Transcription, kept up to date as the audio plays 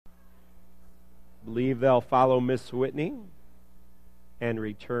believe they'll follow Miss Whitney and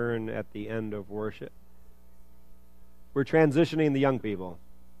return at the end of worship. We're transitioning the young people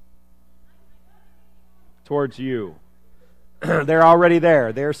towards you. They're already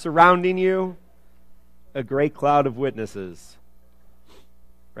there. They're surrounding you. A great cloud of witnesses.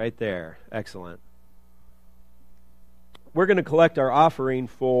 Right there. Excellent. We're going to collect our offering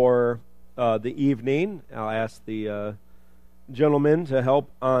for the evening. I'll ask the gentlemen to help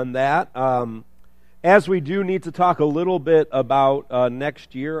on that. As we do need to talk a little bit about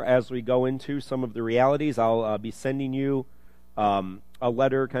next year as we go into some of the realities, I'll be sending you a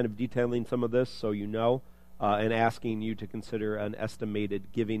letter kind of detailing some of this so you know, and asking you to consider an estimated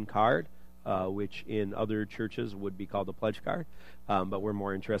giving card, which in other churches would be called a pledge card, but we're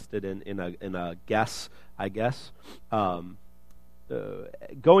more interested in a guess, I guess. Going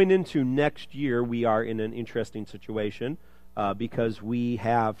into next year, we are in an interesting situation because we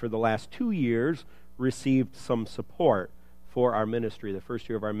have, for the last 2 years, received some support for our ministry. The first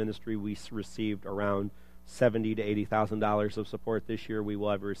year of our ministry, we received around $70,000 to $80,000 of support. This year, we will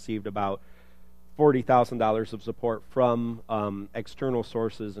have received about $40,000 of support from external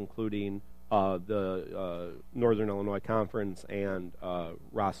sources, including the Northern Illinois Conference and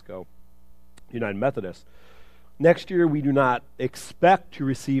Roscoe United Methodist. Next year, we do not expect to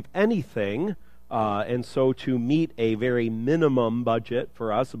receive anything, and so to meet a very minimum budget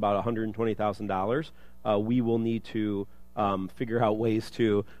for us, about $120,000, we will need to figure out ways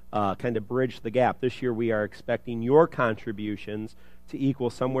to kind of bridge the gap. This year, we are expecting your contributions to equal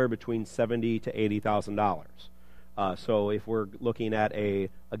somewhere between $70,000 to $80,000. So if we're looking at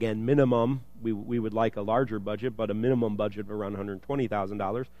again, minimum, we would like a larger budget, but a minimum budget of around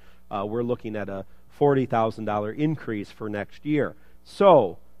 $120,000, we're looking at a $40,000 increase for next year.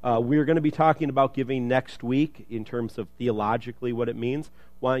 So we're going to be talking about giving next week in terms of theologically what it means.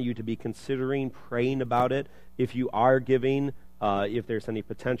 Want you to be considering praying about it. If you are giving, if there's any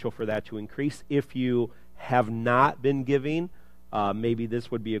potential for that to increase. If you have not been giving, maybe this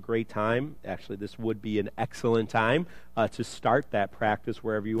would be a great time. Actually, this would be an excellent time to start that practice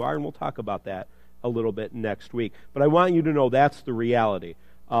wherever you are, and we'll talk about that a little bit next week. But I want you to know that's the reality.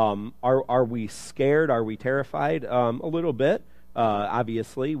 Are we scared? Are we terrified? A little bit.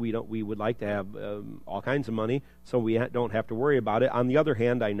 Obviously, we would like to have all kinds of money, so we don't have to worry about it. On the other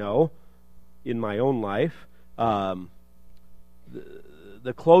hand, I know in my own life, the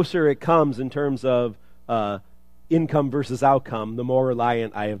closer it comes in terms of income versus outcome, the more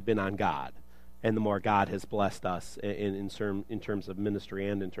reliant I have been on God, and the more God has blessed us in terms of ministry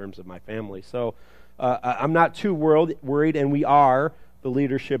and in terms of my family. So I'm not too worried, and we are, the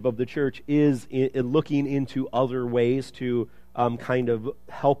leadership of the church is looking into other ways to kind of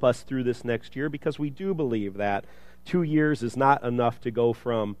help us through this next year, because we do believe that 2 years is not enough to go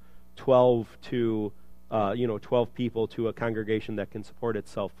from 12 to 12 people to a congregation that can support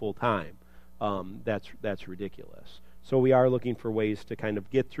itself full time. That's ridiculous. So we are looking for ways to kind of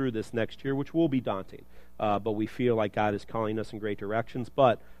get through this next year, which will be daunting. But we feel like God is calling us in great directions.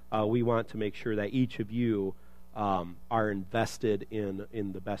 But we want to make sure that each of you are invested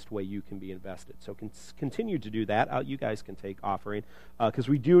in the best way you can be invested. So continue to do that. You guys can take offering, because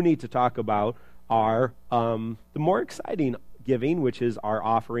we do need to talk about our the more exciting giving, which is our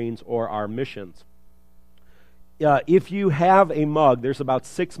offerings or our missions. If you have a mug, there's about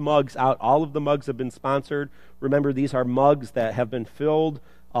 6 mugs out. All of the mugs have been sponsored. Remember, these are mugs that have been filled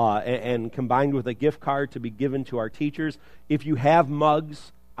and combined with a gift card to be given to our teachers. If you have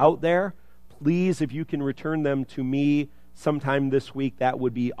mugs out there, please, if you can return them to me sometime this week, that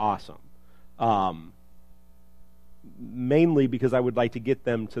would be awesome. Mainly because I would like to get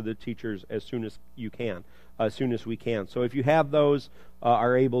them to the teachers as soon as we can. So if you have those,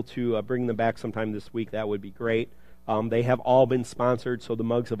 are able to bring them back sometime this week, that would be great. They have all been sponsored, so the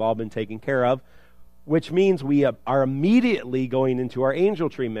mugs have all been taken care of, which means we are immediately going into our Angel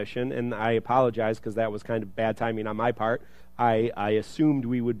Tree mission, and I apologize because that was kind of bad timing on my part. I assumed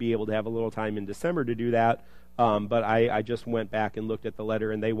we would be able to have a little time in December to do that, but I just went back and looked at the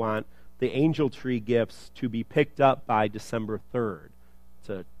letter, and they want the Angel Tree gifts to be picked up by December 3rd. It's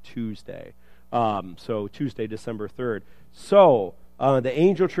a Tuesday. So Tuesday, December 3rd. So the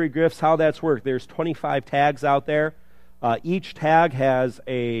Angel Tree gifts, how that's worked, there's 25 tags out there. Each tag has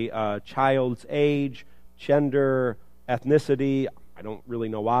a child's age, gender, ethnicity. I don't really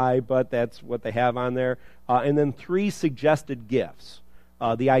know why, but that's what they have on there. And then 3 suggested gifts.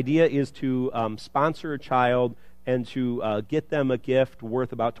 The idea is to sponsor a child and to get them a gift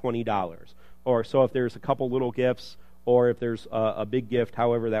worth about $20. Or so if there's a couple little gifts, or if there's a big gift,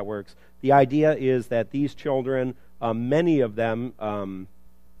 however that works. The idea is that these children, many of them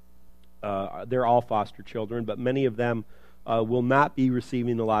they're all foster children, but many of them will not be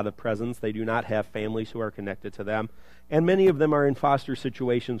receiving a lot of presents. They do not have families who are connected to them. And many of them are in foster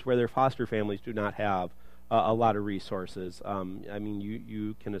situations where their foster families do not have a lot of resources. I mean,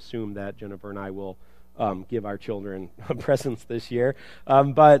 you can assume that Jennifer and I will give our children presents this year.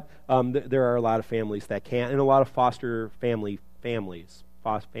 But there are a lot of families that can't, and a lot of foster foster families.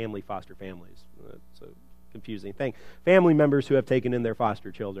 It's a confusing thing. Family members who have taken in their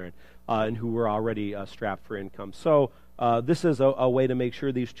foster children and who were already strapped for income. So this is a way to make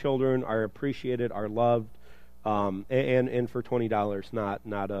sure these children are appreciated, are loved, and for $20,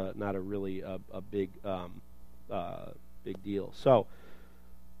 not a really big deal. So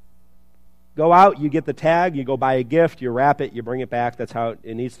go out, you get the tag, you go buy a gift, you wrap it, you bring it back. That's how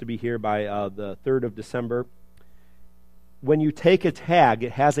it needs to be here by the 3rd of December. When you take a tag,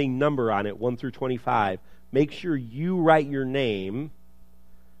 it has a number on it, 1 through 25. Make sure you write your name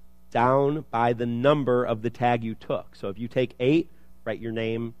down by the number of the tag you took. So if you take 8, write your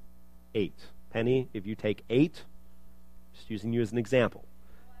name 8. Penny, if you take 8, just using you as an example,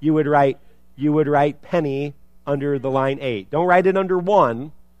 you would write Penny under the line 8. Don't write it under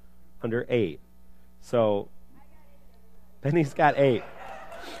 1, under 8. So Penny's got 8.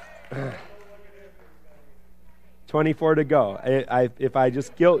 24 to go. If I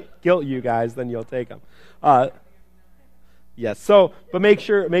just guilt you guys, then you'll take them. Yes. So, but make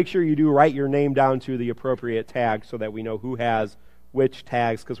sure you do write your name down to the appropriate tag so that we know who has which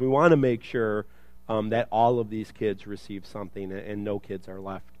tags, because we want to make sure that all of these kids receive something and no kids are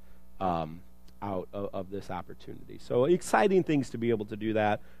left out of this opportunity. So exciting things to be able to do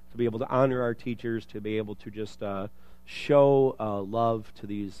that, to be able to honor our teachers, to be able to just show love to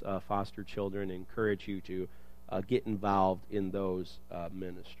these foster children, encourage you to get involved in those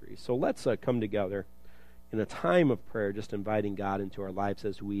ministries. So let's come together in a time of prayer, just inviting God into our lives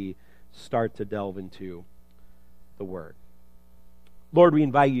as we start to delve into the Word. Lord, we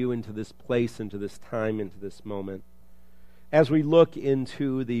invite you into this place, into this time, into this moment. As we look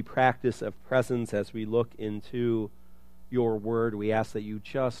into the practice of presence, as we look into your Word, we ask that you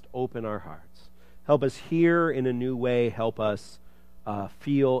just open our hearts. Help us hear in a new way. Help us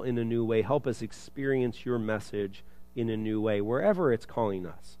feel in a new way. Help us experience your message in a new way, wherever it's calling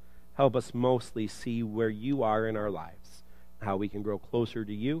us. Help us mostly see where you are in our lives, how we can grow closer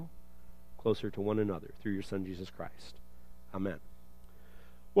to you, closer to one another, through your Son, Jesus Christ. Amen.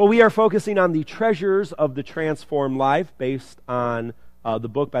 Well, we are focusing on the treasures of the transformed life based on the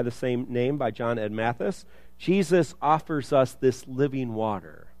book by the same name by John Ed Mathis. Jesus offers us this living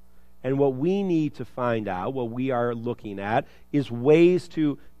water. And what we need to find out, what we are looking at, is ways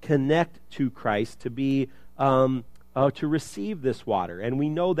to connect to Christ, to be to receive this water. And we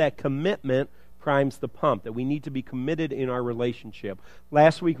know that commitment primes the pump, that we need to be committed in our relationship.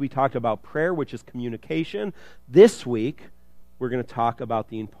 Last week we talked about prayer, which is communication. This week we're going to talk about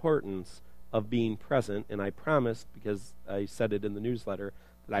the importance of being present. And I promised, because I said it in the newsletter,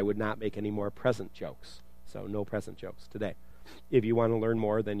 that I would not make any more present jokes. So no present jokes today. If you want to learn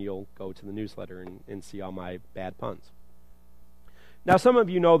more, then you'll go to the newsletter and see all my bad puns. Now, some of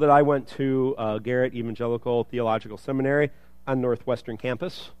you know that I went to Garrett Evangelical Theological Seminary on Northwestern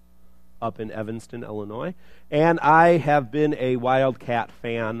campus up in Evanston, Illinois. And I have been a Wildcat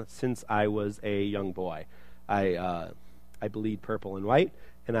fan since I was a young boy. I bleed purple and white,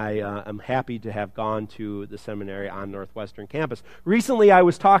 and I am happy to have gone to the seminary on Northwestern campus. Recently, I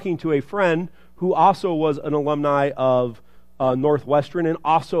was talking to a friend who also was an alumni of Northwestern and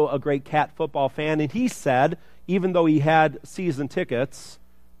also a great Cat football fan, and he said, even though he had season tickets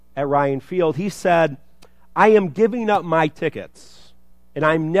at Ryan Field, he said, I am giving up my tickets, and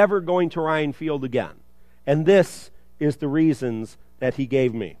I'm never going to Ryan Field again. And this is the reasons that he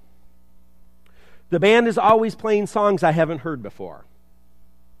gave me. The band is always playing songs I haven't heard before.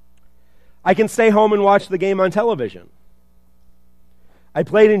 I can stay home and watch the game on television. I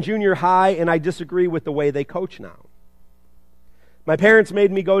played in junior high, and I disagree with the way they coach now. My parents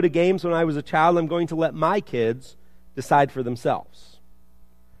made me go to games when I was a child. I'm going to let my kids decide for themselves.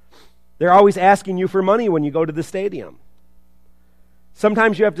 They're always asking you for money when you go to the stadium.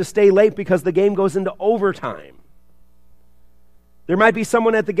 Sometimes you have to stay late because the game goes into overtime. There might be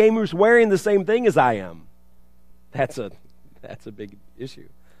someone at the game who's wearing the same thing as I am. That's a big issue.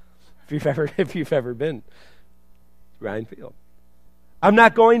 If you've ever been to Ryan Field. I'm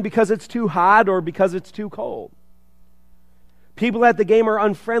not going because it's too hot or because it's too cold. People at the game are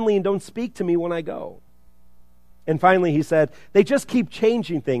unfriendly and don't speak to me when I go. And finally, he said, they just keep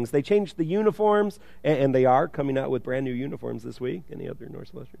changing things. They change the uniforms, and they are coming out with brand new uniforms this week. Any other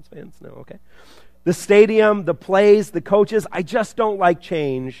Northwestern fans? No? Okay. The stadium, the plays, the coaches, I just don't like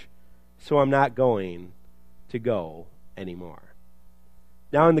change, so I'm not going to go anymore.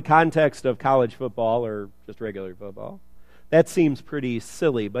 Now, in the context of college football or just regular football, that seems pretty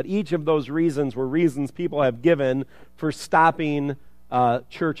silly, but each of those reasons were reasons people have given for stopping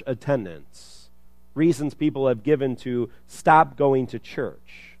church attendance. Reasons people have given to stop going to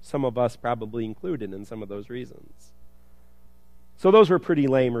church. Some of us probably included in some of those reasons. So those were pretty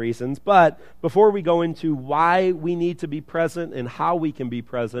lame reasons, but before we go into why we need to be present and how we can be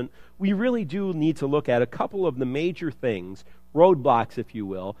present, we really do need to look at a couple of the major things, roadblocks, if you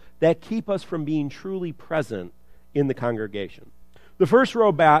will, that keep us from being truly present in the congregation. The first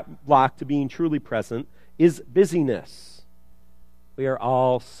roadblock to being truly present is busyness. We are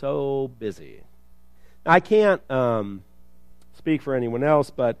all so busy. Now, I can't speak for anyone else,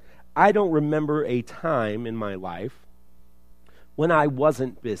 but I don't remember a time in my life when I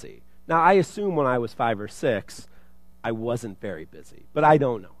wasn't busy. Now, I assume when I was 5 or 6, I wasn't very busy, but I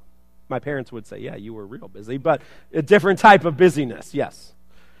don't know. My parents would say, yeah, you were real busy, but a different type of busyness, yes.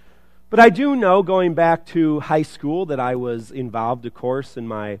 But I do know, going back to high school, that I was involved, of course, in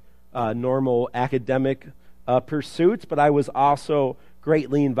my normal academic pursuits, but I was also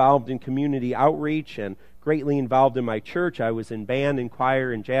greatly involved in community outreach and greatly involved in my church. I was in band and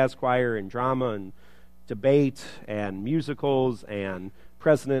choir and jazz choir and drama and debate and musicals and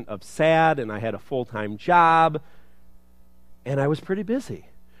president of SAD, and I had a full-time job, and I was pretty busy.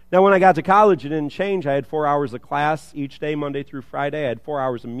 Now, when I got to college, it didn't change. I had 4 hours of class each day, Monday through Friday. I had 4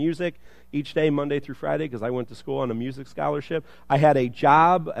 hours of music each day, Monday through Friday, because I went to school on a music scholarship. I had a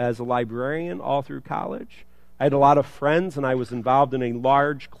job as a librarian all through college. I had a lot of friends, and I was involved in a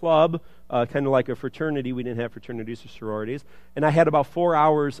large club, kind of like a fraternity. We didn't have fraternities or sororities. And I had about 4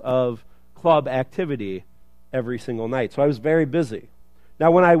 hours of club activity every single night. So I was very busy.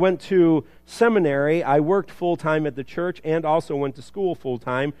 Now, when I went to seminary, I worked full-time at the church and also went to school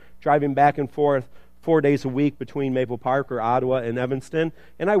full-time, driving back and forth 4 days a week between Maple Park or Ottawa and Evanston,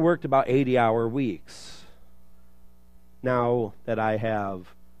 and I worked about 80-hour weeks. Now that I have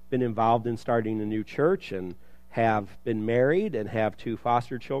been involved in starting a new church and have been married and have 2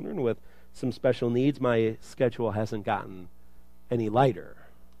 foster children with some special needs, my schedule hasn't gotten any lighter.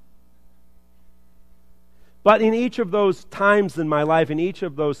 But in each of those times in my life, in each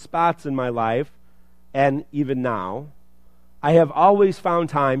of those spots in my life, and even now, I have always found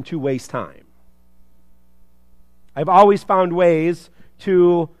time to waste time. I've always found ways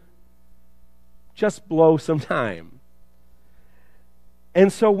to just blow some time.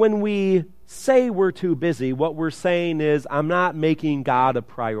 And so when we say we're too busy, what we're saying is, I'm not making God a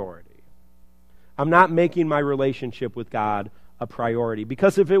priority. I'm not making my relationship with God a priority.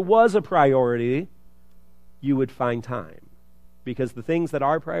 Because if it was a priority, you would find time. Because the things that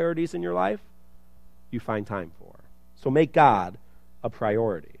are priorities in your life, you find time for. So make God a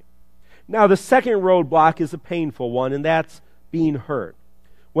priority. Not the second roadblock is a painful one, and that's being hurt.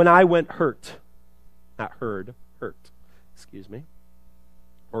 When I went hurt, excuse me,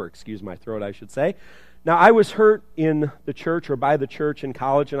 or excuse my throat, I should say. Now, I was hurt in the church or by the church in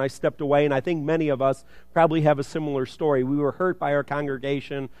college, and I stepped away, and I think many of us probably have a similar story. We were hurt by our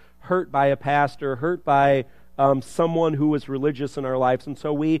congregation, hurt by a pastor, hurt by someone who was religious in our lives, and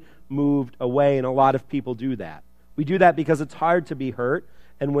so we moved away, and a lot of people do that. We do that because it's hard to be hurt,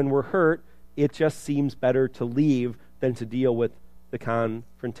 and when we're hurt, it just seems better to leave than to deal with the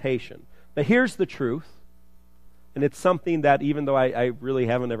confrontation. But here's the truth, and it's something that even though I really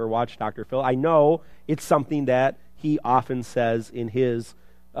haven't ever watched Dr. Phil, I know it's something that he often says in his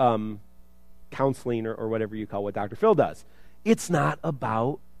counseling or whatever you call what Dr. Phil does. It's not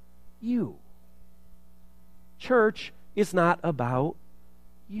about you. Church is not about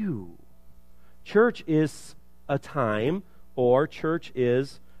you. Church is a time, or church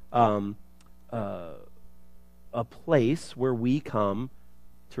is a place where we come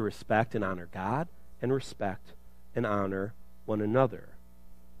to respect and honor God and respect and honor one another.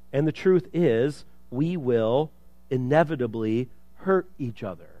 And the truth is, we will inevitably hurt each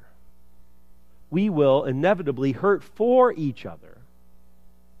other. We will inevitably hurt for each other.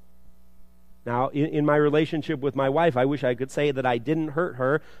 Now, in my relationship with my wife, I wish I could say that I didn't hurt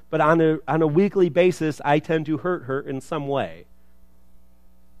her, but on a weekly basis, I tend to hurt her in some way.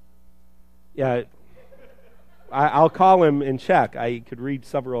 Yeah, I'll call him and check. I could read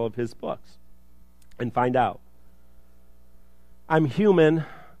several of his books and find out. I'm human,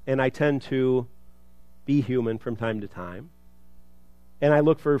 and I tend to be human from time to time. And I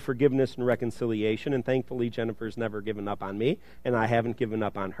look for forgiveness and reconciliation, and thankfully Jennifer's never given up on me, and I haven't given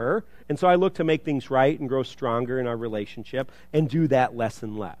up on her. And so I look to make things right and grow stronger in our relationship and do that less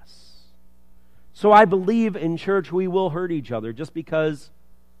and less. So I believe in church we will hurt each other just because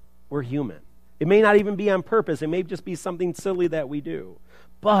We're human. It may not even be on purpose. It may just be something silly that we do.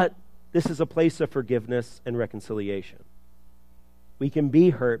 But this is a place of forgiveness and reconciliation. We can be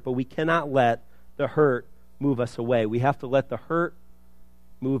hurt, but we cannot let the hurt move us away. We have to let the hurt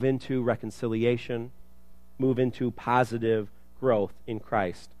move into reconciliation, move into positive growth in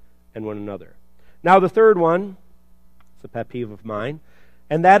Christ and one another. Now the third one, it's a pet peeve of mine,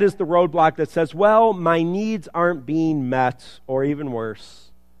 and that is the roadblock that says, well, my needs aren't being met, or even worse,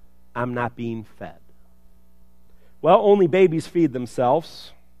 I'm not being fed. Well, only babies feed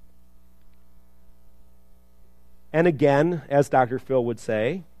themselves. And again, as Dr. Phil would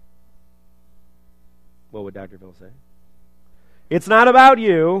say, what would Dr. Phil say? It's not about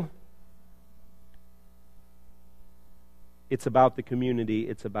you. It's about the community.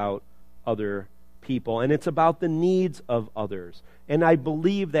 It's about other people. And it's about the needs of others. And I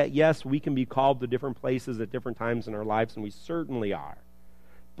believe that, yes, we can be called to different places at different times in our lives, and we certainly are.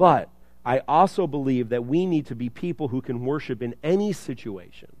 But I also believe that we need to be people who can worship in any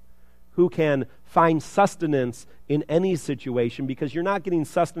situation, who can find sustenance in any situation, because you're not getting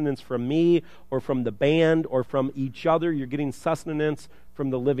sustenance from me or from the band or from each other. You're getting sustenance from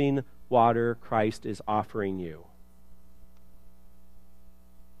the living water Christ is offering you.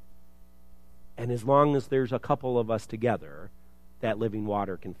 And as long as there's a couple of us together, that living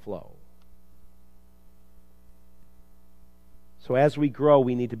water can flow. So as we grow,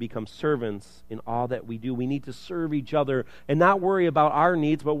 we need to become servants in all that we do. We need to serve each other and not worry about our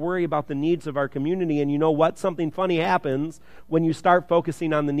needs, but worry about the needs of our community. And you know what? Something funny happens when you start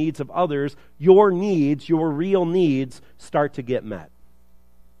focusing on the needs of others. Your needs, your real needs, start to get met.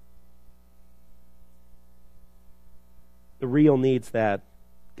 The real needs that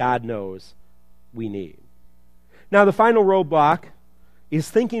God knows we need. Now, the final roadblock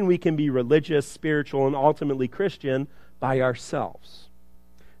is thinking we can be religious, spiritual, and ultimately Christian by ourselves.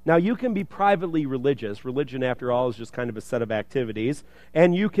 Now, you can be privately religious. Religion, after all, is just kind of a set of activities.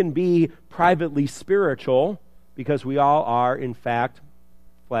 And you can be privately spiritual, because we all are, in fact,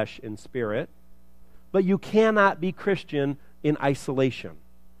 flesh and spirit. But you cannot be Christian in isolation.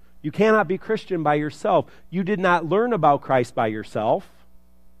 You cannot be Christian by yourself. You did not learn about Christ by yourself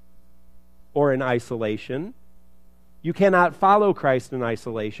or in isolation. You cannot follow Christ in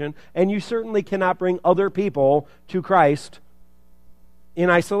isolation, and you certainly cannot bring other people to Christ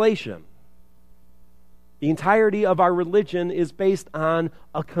in isolation. The entirety of our religion is based on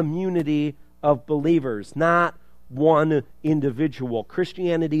a community of believers, not one individual.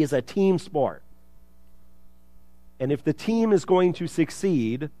 Christianity is a team sport. And if the team is going to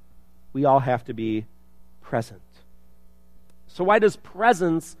succeed, we all have to be present. So why does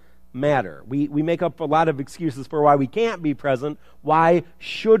presence matter? We make up a lot of excuses for why we can't be present. Why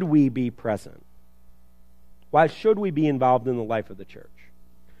should we be present? Why should we be involved in the life of the church?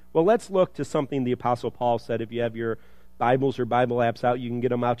 Well, let's look to something the Apostle Paul said. If you have your Bibles or Bible apps out, you can get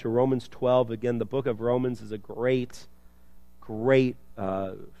them out to Romans 12. Again, the book of Romans is a great,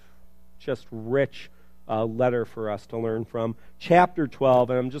 just rich letter for us to learn from. Chapter 12,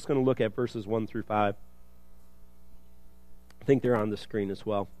 and I'm just going to look at verses 1 through 5. I think they're on the screen as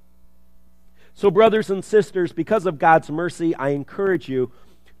well. So, brothers and sisters, because of God's mercy, I encourage you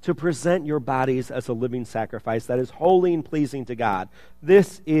to present your bodies as a living sacrifice that is holy and pleasing to God.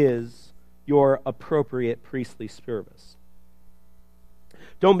 This is your appropriate priestly service.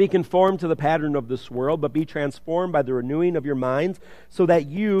 Don't be conformed to the pattern of this world, but be transformed by the renewing of your minds so that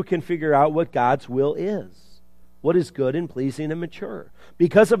you can figure out what God's will is, what is good and pleasing and mature.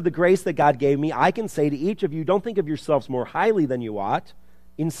 Because of the grace that God gave me, I can say to each of you, don't think of yourselves more highly than you ought.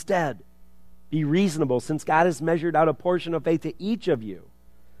 Instead, be reasonable, since God has measured out a portion of faith to each of you.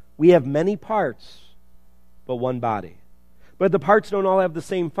 We have many parts, but one body. But the parts don't all have the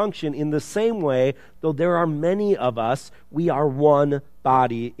same function. In the same way, though there are many of us, we are one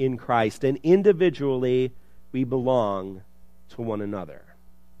body in Christ, and individually we belong to one another.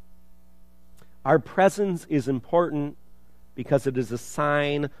 Our presence is important because it is a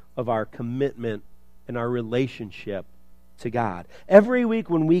sign of our commitment and our relationship to God. Every week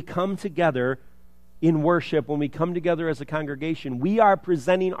when we come together in worship, when we come together as a congregation, we are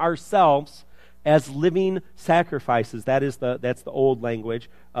presenting ourselves as living sacrifices. That's the old language.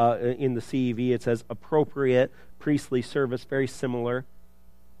 In the CEV, it says appropriate priestly service, very similar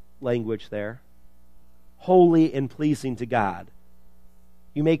language there. Holy and pleasing to God.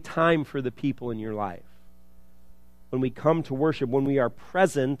 You make time for the people in your life. When we come to worship, when we are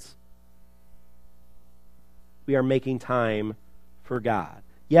present, we are making time for God.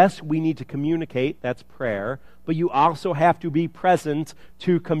 Yes, we need to communicate, that's prayer, but you also have to be present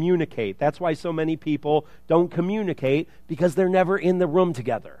to communicate. That's why so many people don't communicate, because they're never in the room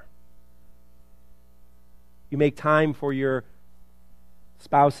together. You make time for your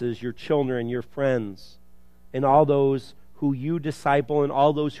spouses, your children, your friends, and all those who you disciple and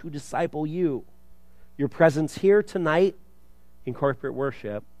all those who disciple you. Your presence here tonight in corporate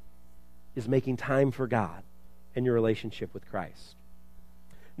worship is making time for God and your relationship with Christ.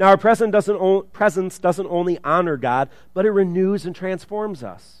 Now, our presence doesn't only honor God, but it renews and transforms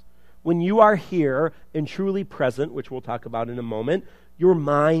us. When you are here and truly present, which we'll talk about in a moment, your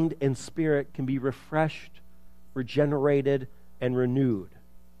mind and spirit can be refreshed, regenerated, and renewed.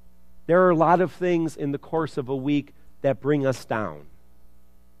 There are a lot of things in the course of a week that bring us down.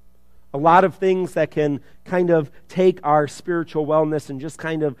 A lot of things that can kind of take our spiritual wellness and just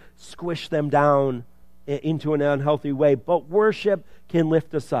kind of squish them down into an unhealthy way. But worship can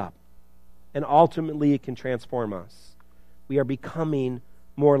lift us up, and ultimately it can transform us. We are becoming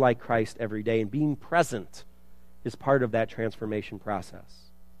more like Christ every day, and being present is part of that transformation process.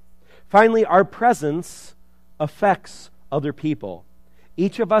 Finally, our presence affects other people.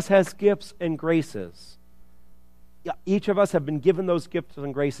 Each of us has gifts and graces. Each of us have been given those gifts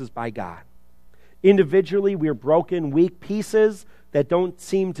and graces by God. Individually, we are broken, weak pieces that don't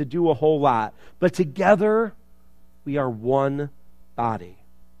seem to do a whole lot. But together, we are one body.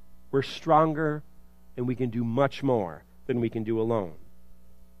 We're stronger, and we can do much more than we can do alone.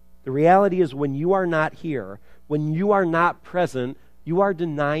 The reality is, when you are not here, when you are not present, you are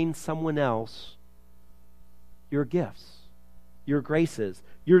denying someone else your gifts, your graces.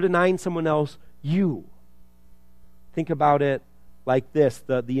 You're denying someone else you. Think about it like this,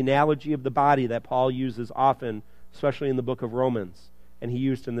 the analogy of the body that Paul uses often, especially in the book of Romans, and he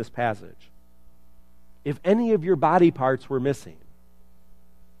used in this passage. If any of your body parts were missing,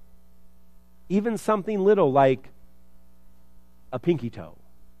 even something little like a pinky toe,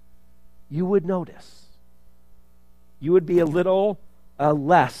 you would notice. You would be a little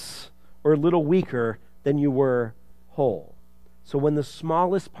less or a little weaker than you were whole. So when the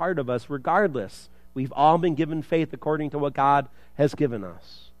smallest part of us, regardless, we've all been given faith according to what God has given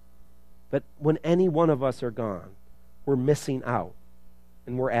us. But when any one of us are gone, we're missing out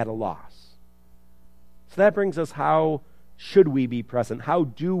and we're at a loss. So that brings us, how should we be present? How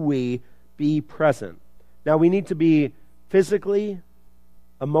do we be present? Now, we need to be physically,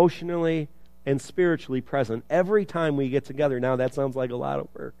 emotionally, and spiritually present every time we get together. Now, that sounds like a lot of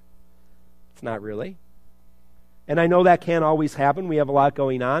work. It's not really. And I know that can't always happen. We have a lot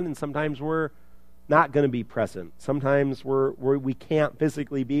going on, and sometimes we're not going to be present. Sometimes we can't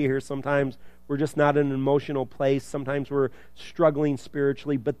physically be here. Sometimes we're just not in an emotional place. Sometimes we're struggling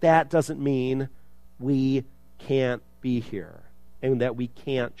spiritually. But that doesn't mean we can't be here and that we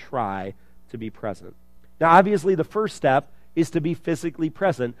can't try to be present. Now, obviously, the first step is to be physically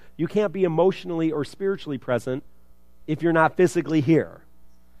present. You can't be emotionally or spiritually present if you're not physically here,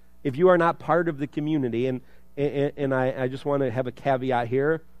 if you are not part of the community. And I just want to have a caveat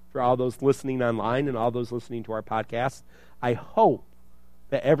here for all those listening online and all those listening to our podcast. I hope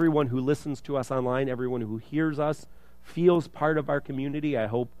that everyone who listens to us online, everyone who hears us, feels part of our community. I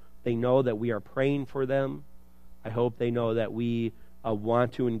hope they know that we are praying for them. I hope they know that we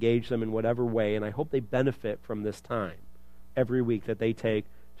want to engage them in whatever way, and I hope they benefit from this time every week that they take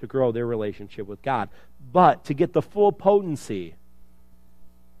to grow their relationship with God. But to get the full potency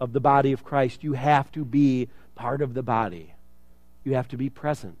of the body of Christ, you have to be part of the body. You have to be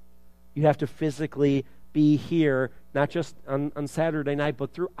present. You have to physically be here, not just on Saturday night,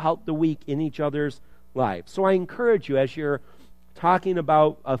 but throughout the week in each other's lives. So I encourage you, as you're talking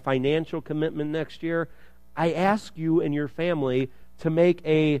about a financial commitment next year, I ask you and your family to make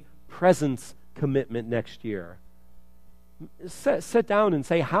a presence commitment next year. Sit down and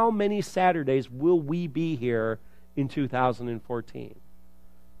say, how many Saturdays will we be here in 2014?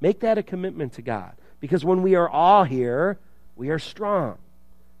 Make that a commitment to God. Because when we are all here, we are strong.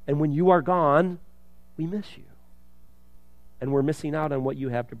 And when you are gone, we miss you. And we're missing out on what you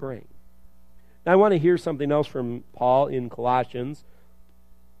have to bring. Now, I want to hear something else from Paul in Colossians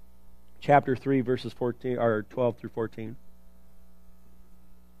chapter 3, verses 14 or 12 through 14.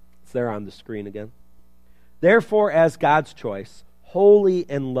 It's there on the screen again. Therefore, as God's choice, holy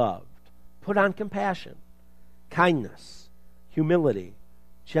and loved, put on compassion, kindness, humility,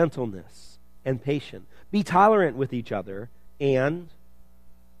 gentleness, and patience. Be tolerant with each other, and,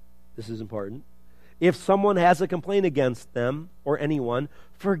 this is important, if someone has a complaint against them or anyone,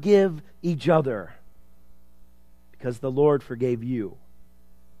 forgive each other, because the Lord forgave you.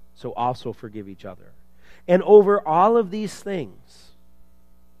 So also forgive each other. And over all of these things,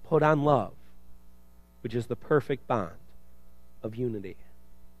 put on love, which is the perfect bond of unity.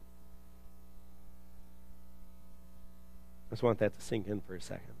 I just want that to sink in for a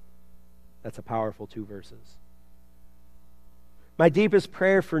second. That's a powerful 2 verses. My deepest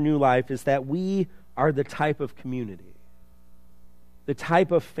prayer for New Life is that we are the type of community, the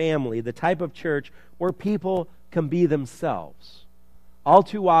type of family, the type of church where people can be themselves. All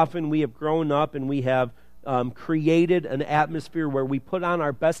too often we have grown up and we have created an atmosphere where we put on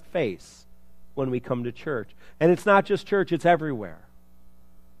our best face when we come to church. And it's not just church, it's everywhere.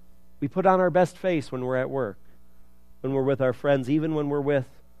 We put on our best face when we're at work, when we're with our friends, even when we're with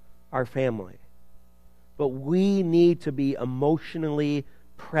our family. But we need to be emotionally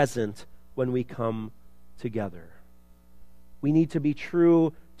present when we come together. We need to be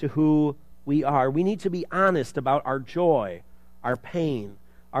true to who we are. We need to be honest about our joy, our pain,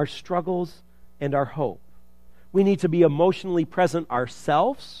 our struggles, and our hope. We need to be emotionally present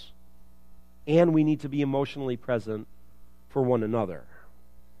ourselves, and we need to be emotionally present for one another.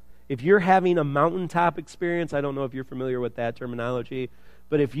 If you're having a mountaintop experience, I don't know if you're familiar with that terminology,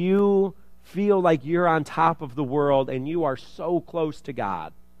 but if you feel like you're on top of the world and you are so close to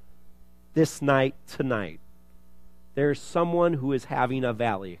God this night, tonight, there's someone who is having a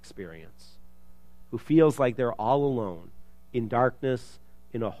valley experience, who feels like they're all alone, in darkness,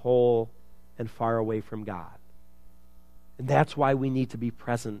 in a hole, and far away from God. And that's why we need to be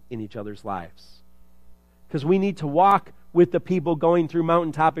present in each other's lives. Because we need to walk with the people going through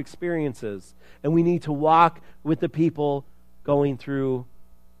mountaintop experiences, and we need to walk with the people going through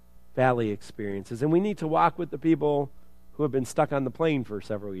valley experiences, and we need to walk with the people who have been stuck on the plane for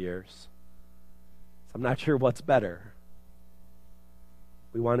several years. So I'm not sure what's better.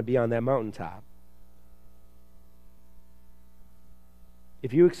 We want to be on that mountaintop.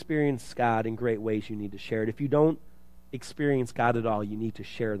 If you experience God in great ways, you need to share it. If you don't experience God at all, you need to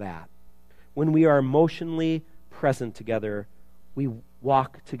share that. When we are emotionally present together, we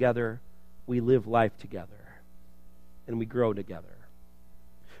walk together, we live life together, and we grow together.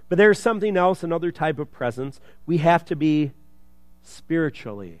 But there's something else, another type of presence. We have to be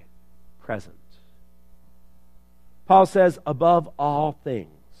spiritually present. Paul says, above all things,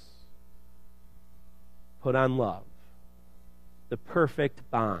 put on love, the perfect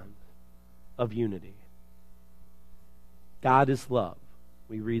bond of unity. God is love.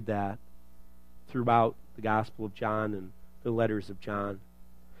 We read that throughout the Gospel of John and the letters of John.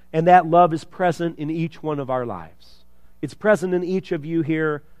 And that love is present in each one of our lives. It's present in each of you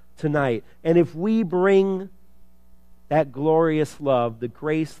here tonight. And if we bring that glorious love, the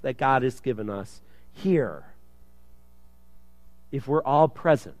grace that God has given us here, if we're all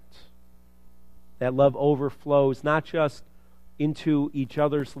present, that love overflows not just into each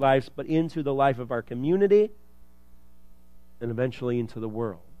other's lives, but into the life of our community and eventually into the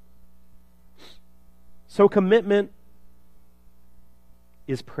world. So commitment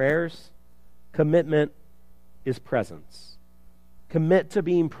is prayers. Commitment is presence. Commit to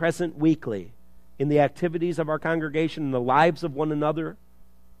being present weekly in the activities of our congregation, in the lives of one another.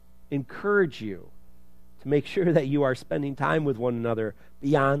 Encourage you to make sure that you are spending time with one another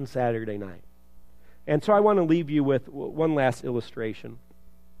beyond Saturday night. And so I want to leave you with one last illustration.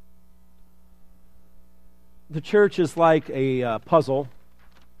 The church is like a puzzle,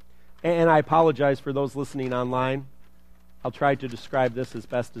 and I apologize for those listening online. I'll try to describe this as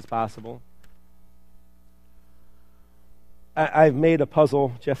best as possible. I've made a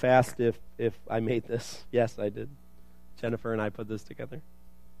puzzle. Jeff asked if I made this. Yes, I did. Jennifer and I put this together.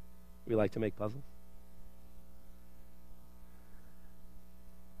 We like to make puzzles.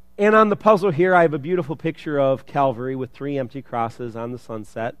 And on the puzzle here, I have a beautiful picture of Calvary with 3 empty crosses on the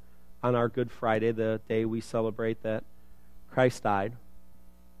sunset on our Good Friday, the day we celebrate that Christ died.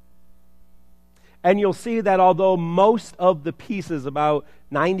 And you'll see that although most of the pieces, about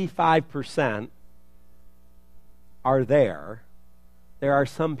 95%, are there are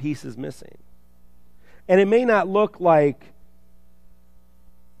some pieces missing. And it may not look like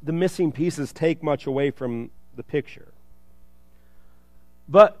the missing pieces take much away from the picture.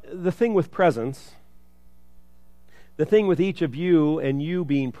 But the thing with presence, the thing with each of you and you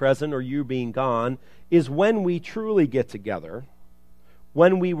being present or you being gone, is when we truly get together,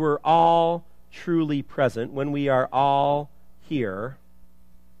 when we were all truly present, when we are all here,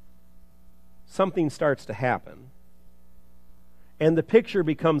 something starts to happen. And the picture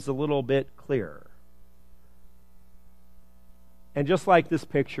becomes a little bit clearer. And just like this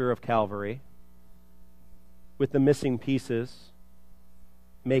picture of Calvary, with the missing pieces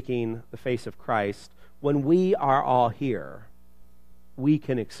making the face of Christ, when we are all here, we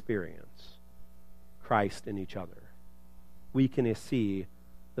can experience Christ in each other. We can see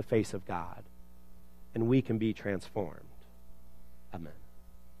the face of God, and we can be transformed. Amen.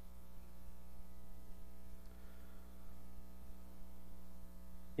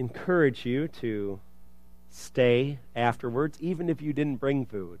 encourage you to stay afterwards, even if you didn't bring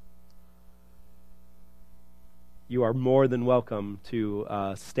food. You are more than welcome to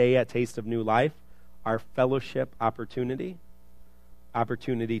stay at Taste of New Life, our fellowship opportunity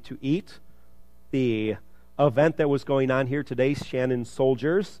to eat. The event that was going on here today, Shannon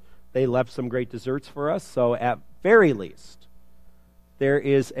Soldiers, they left some great desserts for us, so at very least, there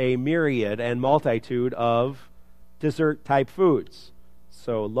is a myriad and multitude of dessert-type foods.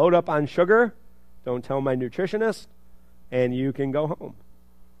 So load up on sugar, don't tell my nutritionist, and you can go home.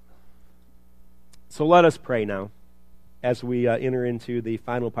 So let us pray now as we enter into the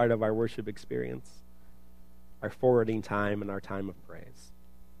final part of our worship experience, our forwarding time and our time of praise.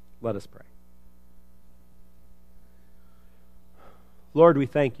 Let us pray. Lord, we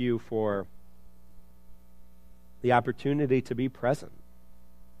thank you for the opportunity to be present.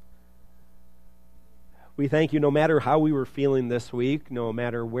 We thank you no matter how we were feeling this week, no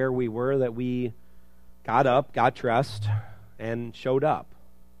matter where we were, that we got up, got dressed, and showed up.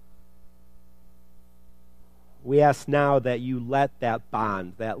 We ask now that you let that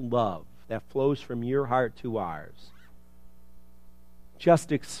bond, that love that flows from your heart to ours,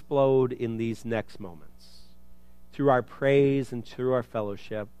 just explode in these next moments through our praise and through our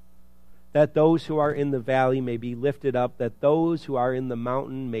fellowship, that those who are in the valley may be lifted up, that those who are in the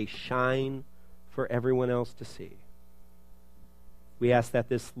mountain may shine for everyone else to see. We ask that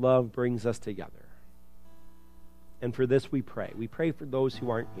this love brings us together. And for this we pray. We pray for those who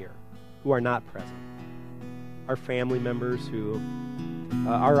aren't here, who are not present. Our family members who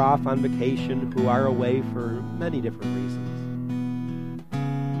are off on vacation, who are away for many different reasons.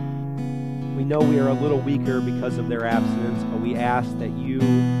 We know we are a little weaker because of their absence, but we ask that you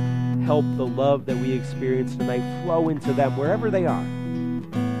help the love that we experience tonight flow into them wherever they are.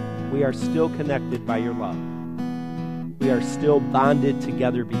 We are still connected by your love. We are still bonded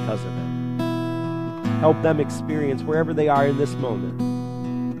together because of it. Help them experience, wherever they are in this moment,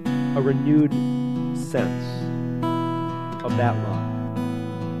 a renewed sense of that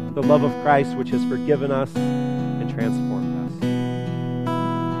love. The love of Christ which has forgiven us and transformed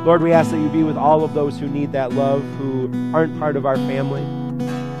us. Lord, we ask that you be with all of those who need that love, who aren't part of our family.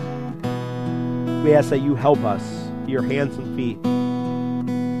 We ask that you help us, your hands and feet.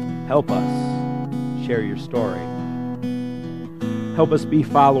 Help us share your story. Help us be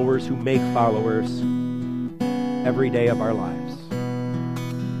followers who make followers every day of our lives.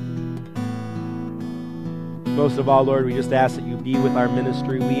 Most of all, Lord, we just ask that you be with our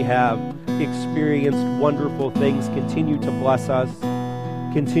ministry. We have experienced wonderful things. Continue to bless us.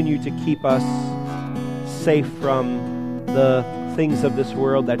 Continue to keep us safe from the things of this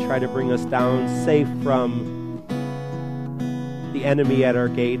world that try to bring us down, safe from the enemy at our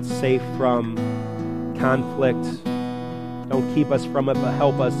gates, safe from conflict. Don't keep us from it, but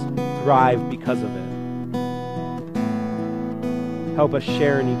help us thrive because of it. Help us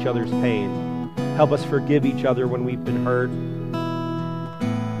share in each other's pain. Help us forgive each other when we've been hurt.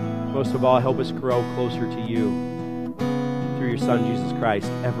 Most of all, help us grow closer to you through your Son, Jesus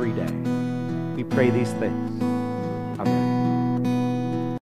Christ, every day. We pray these things. Amen.